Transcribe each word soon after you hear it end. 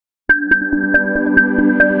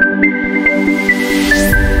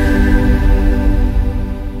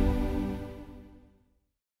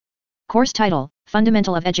Course title,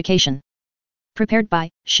 Fundamental of Education. Prepared by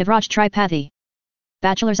Shivraj Tripathi.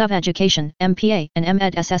 Bachelors of Education, MPA and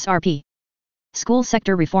MEd Ssrp. School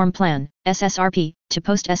Sector Reform Plan, Ssrp, to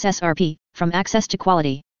Post-Ssrp, From Access to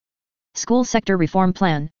Quality. School Sector Reform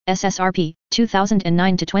Plan, Ssrp,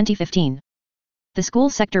 2009 to 2015. The School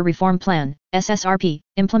Sector Reform Plan, Ssrp,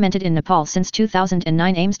 implemented in Nepal since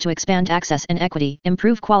 2009 aims to expand access and equity,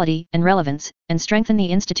 improve quality and relevance, and strengthen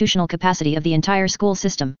the institutional capacity of the entire school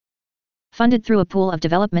system. Funded through a pool of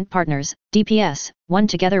development partners, DPS, one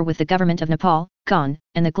together with the Government of Nepal, GON,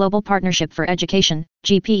 and the Global Partnership for Education,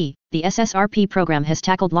 GPE, the Ssrp program has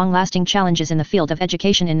tackled long-lasting challenges in the field of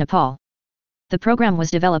education in Nepal. The program was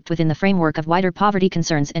developed within the framework of wider poverty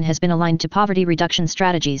concerns and has been aligned to poverty reduction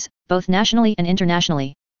strategies, both nationally and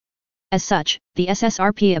internationally. As such, the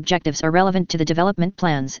Ssrp objectives are relevant to the development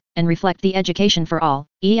plans, and reflect the Education for All,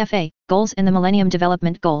 EFA, goals and the Millennium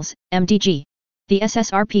Development Goals, MDG. The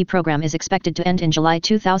Ssrp program is expected to end in July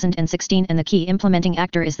 2016 and the key implementing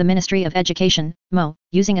actor is the Ministry of Education, MO,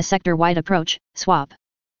 using a sector-wide approach, SWAP.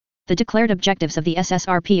 The declared objectives of the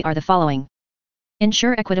Ssrp are the following.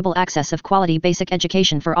 Ensure equitable access of quality basic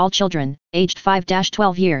education for all children, aged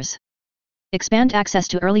 5-12 years. Expand access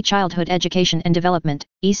to early childhood education and development,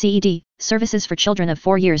 ECED, services for children of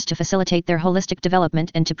 4 years to facilitate their holistic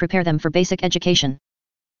development and to prepare them for basic education.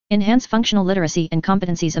 Enhance functional literacy and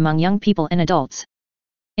competencies among young people and adults.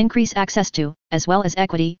 Increase access to, as well as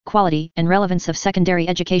equity, quality, and relevance of secondary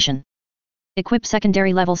education. Equip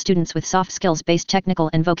secondary level students with soft skills-based technical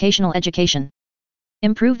and vocational education.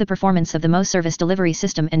 Improve the performance of the MO service delivery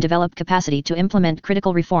system and develop capacity to implement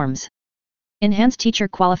critical reforms. Enhance teacher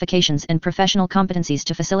qualifications and professional competencies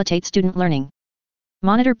to facilitate student learning.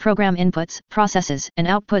 Monitor program inputs, processes, and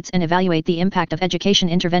outputs and evaluate the impact of education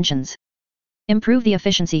interventions. Improve the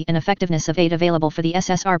efficiency and effectiveness of aid available for the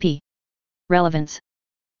Ssrp. Relevance.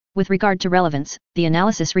 With regard to relevance, the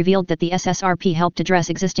analysis revealed that the Ssrp helped address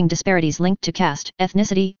existing disparities linked to caste,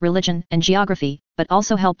 ethnicity, religion, and geography, but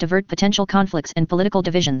also helped avert potential conflicts and political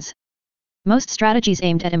divisions. Most strategies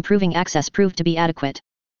aimed at improving access proved to be adequate.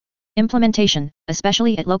 Implementation,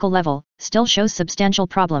 especially at local level, still shows substantial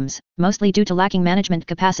problems, mostly due to lacking management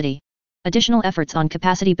capacity. Additional efforts on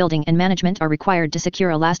capacity building and management are required to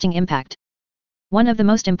secure a lasting impact. One of the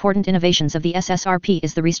most important innovations of the Ssrp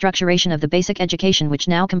is the restructuration of the basic education which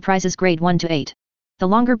now comprises grade 1 to 8. The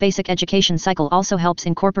longer basic education cycle also helps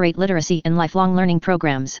incorporate literacy and lifelong learning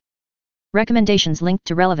programs. Recommendations linked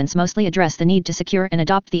to relevance mostly address the need to secure and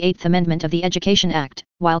adopt the 8th Amendment of the Education Act,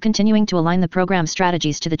 while continuing to align the program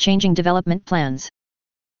strategies to the changing development plans.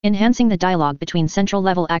 Enhancing the dialogue between central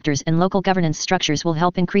level actors and local governance structures will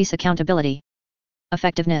help increase accountability.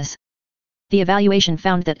 Effectiveness. The evaluation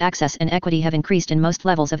found that access and equity have increased in most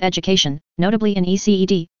levels of education, notably in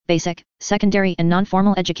ECED, basic, secondary and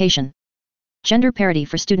non-formal education. Gender parity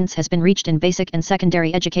for students has been reached in basic and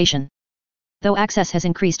secondary education. Though access has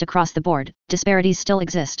increased across the board, disparities still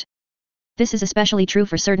exist. This is especially true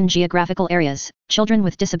for certain geographical areas, children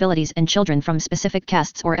with disabilities and children from specific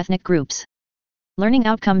castes or ethnic groups. Learning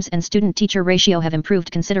outcomes and student-teacher ratio have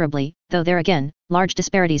improved considerably, though there again, large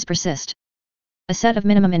disparities persist. A set of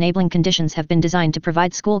minimum enabling conditions have been designed to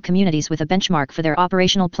provide school communities with a benchmark for their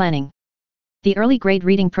operational planning. The early grade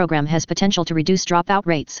reading program has potential to reduce dropout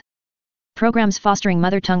rates. Programs fostering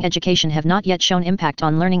mother tongue education have not yet shown impact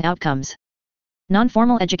on learning outcomes.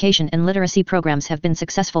 Non-formal education and literacy programs have been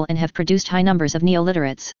successful and have produced high numbers of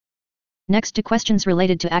neo-literates. Next to questions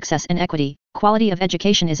related to access and equity, quality of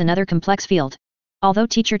education is another complex field. Although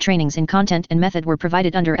teacher trainings in content and method were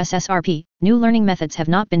provided under Ssrp, new learning methods have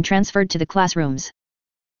not been transferred to the classrooms.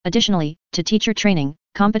 Additionally, to teacher training,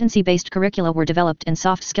 competency-based curricula were developed and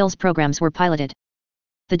soft skills programs were piloted.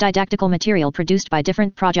 The didactical material produced by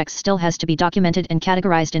different projects still has to be documented and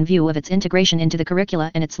categorized in view of its integration into the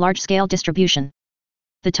curricula and its large-scale distribution.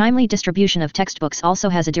 The timely distribution of textbooks also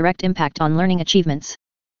has a direct impact on learning achievements.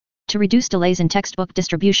 To reduce delays in textbook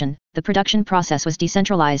distribution, the production process was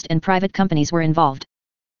decentralized and private companies were involved.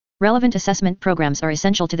 Relevant assessment programs are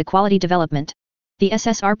essential to the quality development. The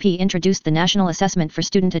Ssrp introduced the National Assessment for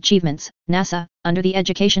Student Achievements, NASA, under the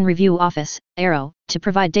Education Review Office, AERO, to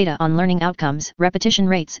provide data on learning outcomes, repetition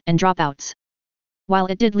rates, and dropouts. While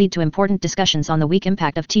it did lead to important discussions on the weak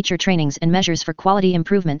impact of teacher trainings and measures for quality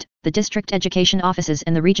improvement, the district education offices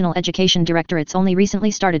and the regional education directorates only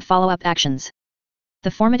recently started follow-up actions. The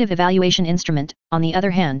formative evaluation instrument, on the other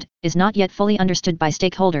hand, is not yet fully understood by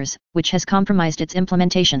stakeholders, which has compromised its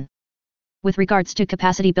implementation. With regards to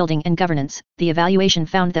capacity building and governance, the evaluation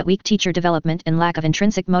found that weak teacher development and lack of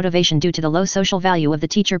intrinsic motivation due to the low social value of the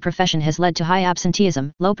teacher profession has led to high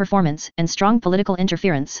absenteeism, low performance, and strong political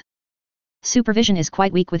interference. Supervision is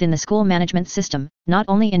quite weak within the school management system, not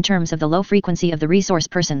only in terms of the low frequency of the resource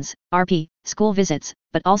persons, RP, school visits,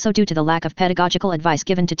 but also due to the lack of pedagogical advice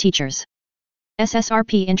given to teachers.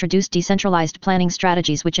 Ssrp introduced decentralized planning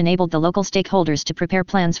strategies which enabled the local stakeholders to prepare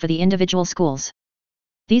plans for the individual schools.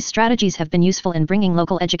 These strategies have been useful in bringing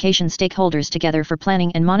local education stakeholders together for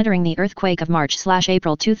planning and monitoring. The earthquake of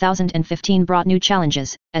March/April 2015 brought new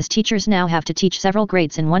challenges, as teachers now have to teach several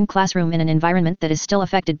grades in one classroom in an environment that is still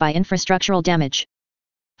affected by infrastructural damage.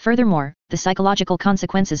 Furthermore, the psychological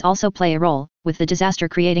consequences also play a role, with the disaster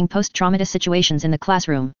creating post-traumatic situations in the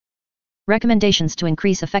classroom. Recommendations to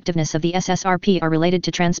increase effectiveness of the Ssrp are related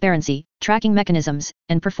to transparency, tracking mechanisms,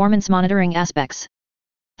 and performance monitoring aspects.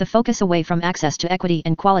 The focus away from access to equity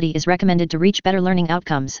and quality is recommended to reach better learning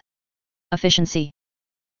outcomes. Efficiency.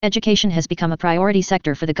 Education has become a priority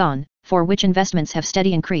sector for the GON, for which investments have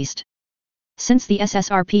steadily increased. Since the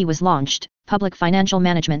Ssrp was launched, public financial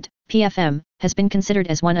management, PFM, has been considered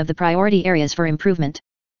as one of the priority areas for improvement.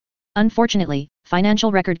 Unfortunately,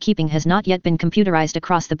 financial record keeping has not yet been computerized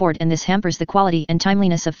across the board, and this hampers the quality and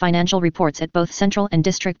timeliness of financial reports at both central and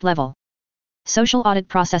district level. Social audit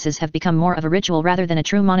processes have become more of a ritual rather than a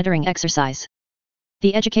true monitoring exercise.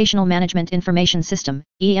 The Educational Management Information System,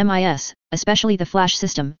 EMIS, especially the Flash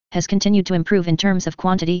system, has continued to improve in terms of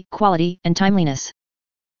quantity, quality, and timeliness.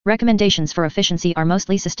 Recommendations for efficiency are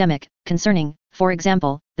mostly systemic, concerning, for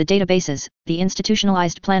example, the databases, the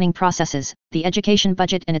institutionalized planning processes, the education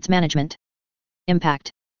budget and its management.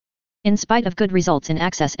 Impact. In spite of good results in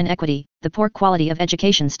access and equity, the poor quality of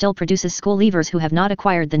education still produces school leavers who have not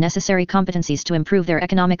acquired the necessary competencies to improve their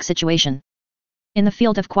economic situation. In the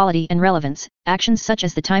field of quality and relevance, actions such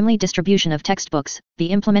as the timely distribution of textbooks, the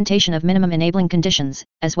implementation of minimum enabling conditions,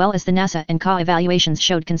 as well as the NASA and CA evaluations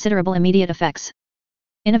showed considerable immediate effects.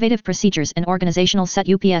 Innovative procedures and organizational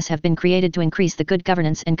setups have been created to increase the good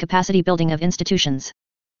governance and capacity building of institutions.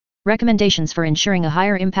 Recommendations for ensuring a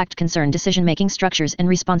higher impact concern decision-making structures and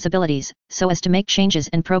responsibilities, so as to make changes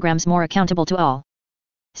and programs more accountable to all.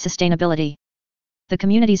 Sustainability. The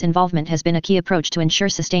community's involvement has been a key approach to ensure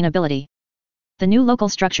sustainability. The new local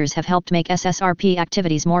structures have helped make Ssrp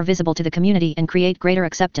activities more visible to the community and create greater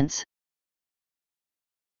acceptance.